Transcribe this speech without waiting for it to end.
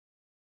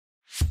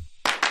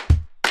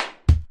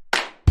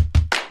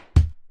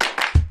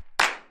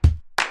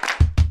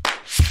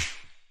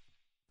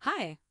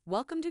Hi,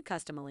 welcome to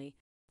Customily.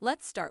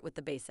 Let's start with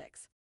the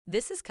basics.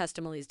 This is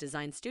Customily's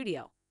Design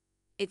Studio.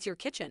 It's your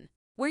kitchen,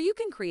 where you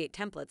can create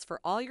templates for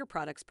all your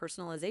products'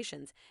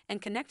 personalizations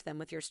and connect them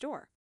with your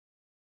store.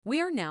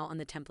 We are now on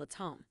the Templates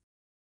home.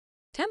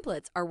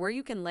 Templates are where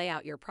you can lay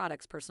out your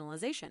product's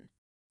personalization.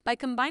 By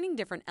combining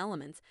different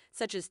elements,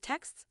 such as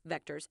texts,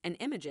 vectors, and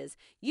images,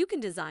 you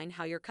can design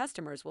how your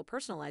customers will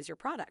personalize your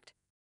product.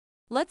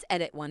 Let's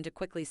edit one to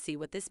quickly see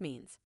what this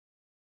means.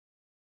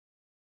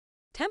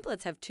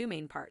 Templates have two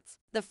main parts.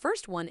 The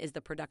first one is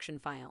the production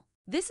file.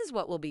 This is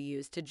what will be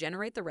used to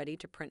generate the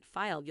ready-to-print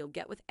file you'll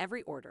get with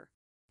every order.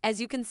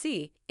 As you can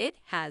see, it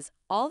has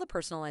all the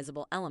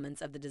personalizable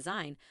elements of the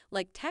design,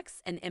 like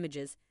texts and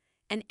images,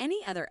 and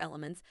any other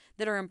elements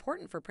that are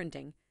important for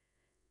printing,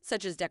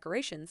 such as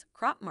decorations,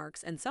 crop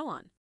marks, and so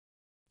on.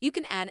 You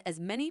can add as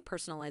many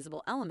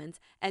personalizable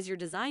elements as your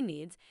design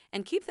needs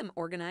and keep them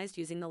organized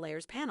using the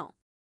Layers panel.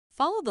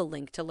 Follow the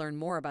link to learn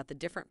more about the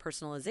different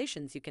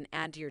personalizations you can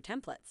add to your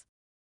templates.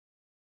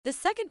 The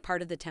second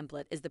part of the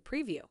template is the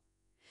preview.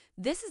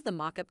 This is the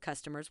mock-up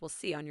customers will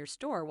see on your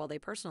store while they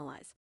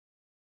personalize.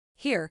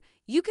 Here,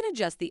 you can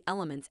adjust the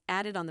elements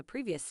added on the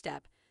previous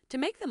step to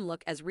make them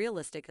look as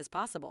realistic as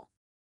possible.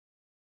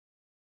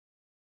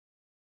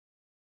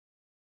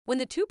 When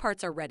the two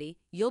parts are ready,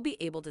 you'll be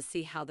able to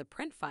see how the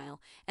print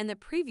file and the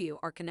preview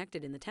are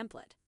connected in the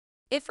template.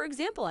 If, for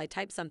example, I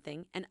type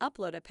something and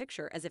upload a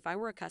picture as if I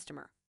were a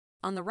customer,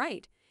 on the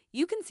right,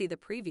 you can see the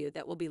preview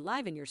that will be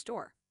live in your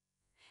store.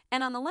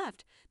 And on the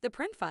left, the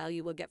print file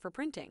you will get for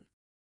printing.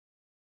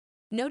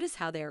 Notice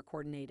how they are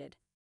coordinated.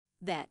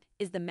 That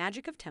is the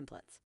magic of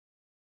templates.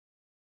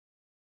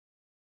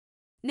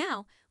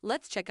 Now,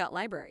 let's check out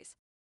libraries.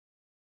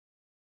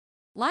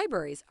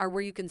 Libraries are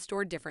where you can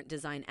store different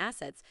design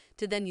assets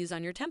to then use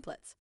on your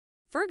templates.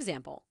 For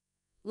example,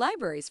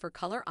 libraries for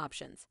color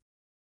options,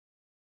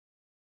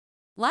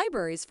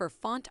 libraries for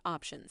font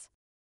options,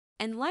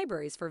 and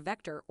libraries for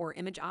vector or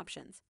image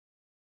options.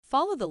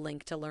 Follow the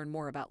link to learn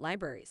more about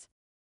libraries.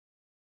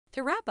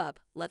 To wrap up,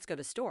 let's go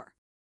to Store.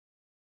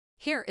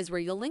 Here is where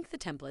you'll link the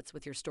templates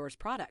with your store's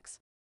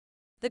products.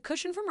 The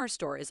cushion from our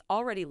store is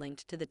already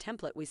linked to the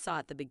template we saw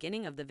at the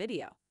beginning of the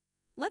video.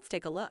 Let's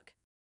take a look.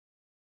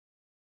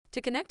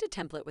 To connect a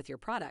template with your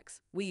products,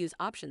 we use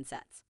option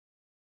sets.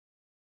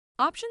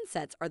 Option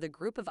sets are the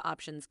group of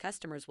options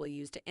customers will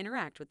use to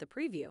interact with the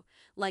preview,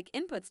 like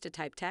inputs to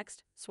type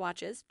text,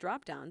 swatches,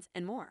 drop-downs,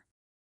 and more.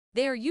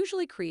 They are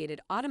usually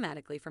created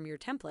automatically from your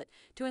template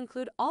to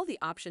include all the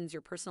options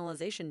your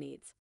personalization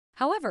needs.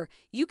 However,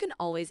 you can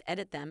always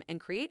edit them and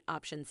create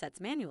option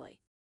sets manually.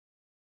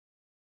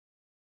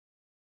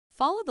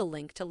 Follow the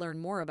link to learn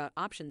more about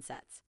option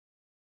sets.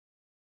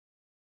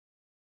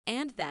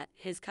 And that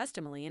is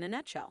Customily in a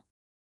nutshell.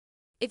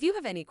 If you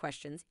have any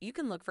questions, you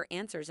can look for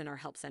answers in our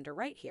Help Center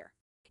right here.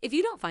 If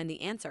you don't find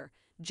the answer,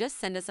 just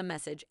send us a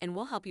message and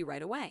we'll help you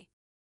right away.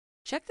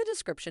 Check the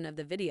description of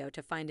the video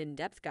to find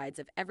in-depth guides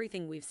of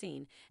everything we've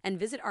seen and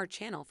visit our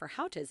channel for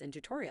how-tos and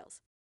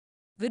tutorials.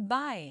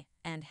 Goodbye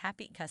and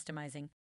happy customizing!